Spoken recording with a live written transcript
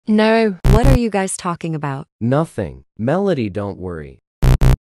No, what are you guys talking about? Nothing. Melody, don't worry.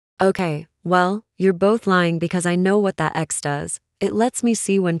 Okay, well, you're both lying because I know what that X does. It lets me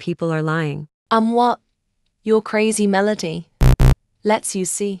see when people are lying. What? Your crazy Melody. Lets you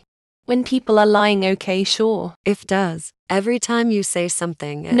see when people are lying, okay, sure. If does. Every time you say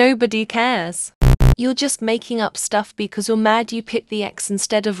something, Nobody cares. You're just making up stuff because you're mad you picked the X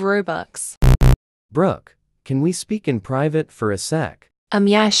instead of Robux. Brooke, can we speak in private for a sec?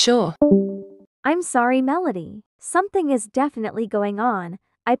 Yeah, sure. I'm sorry, Melody. Something is definitely going on.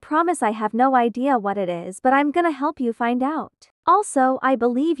 I promise I have no idea what it is, but I'm gonna help you find out. Also, I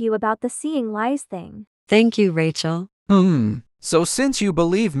believe you about the seeing lies thing. Thank you, Rachel. So since you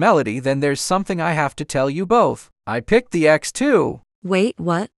believe Melody, then there's something I have to tell you both. I picked the X too. Wait,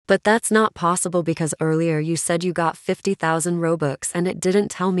 what? But that's not possible because earlier you said you got 50,000 Robux and it didn't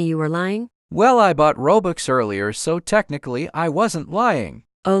tell me you were lying? Well, I bought Robux earlier, so technically I wasn't lying.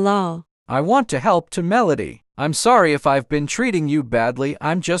 Oh lol. I want to help to Melody. I'm sorry if I've been treating you badly.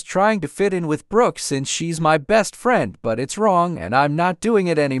 I'm just trying to fit in with Brooke since she's my best friend, but it's wrong and I'm not doing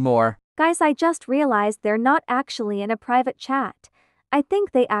it anymore. Guys, I just realized they're not actually in a private chat. I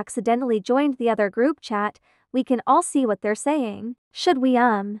think they accidentally joined the other group chat. We can all see what they're saying. Should we,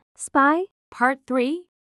 spy? Part 3?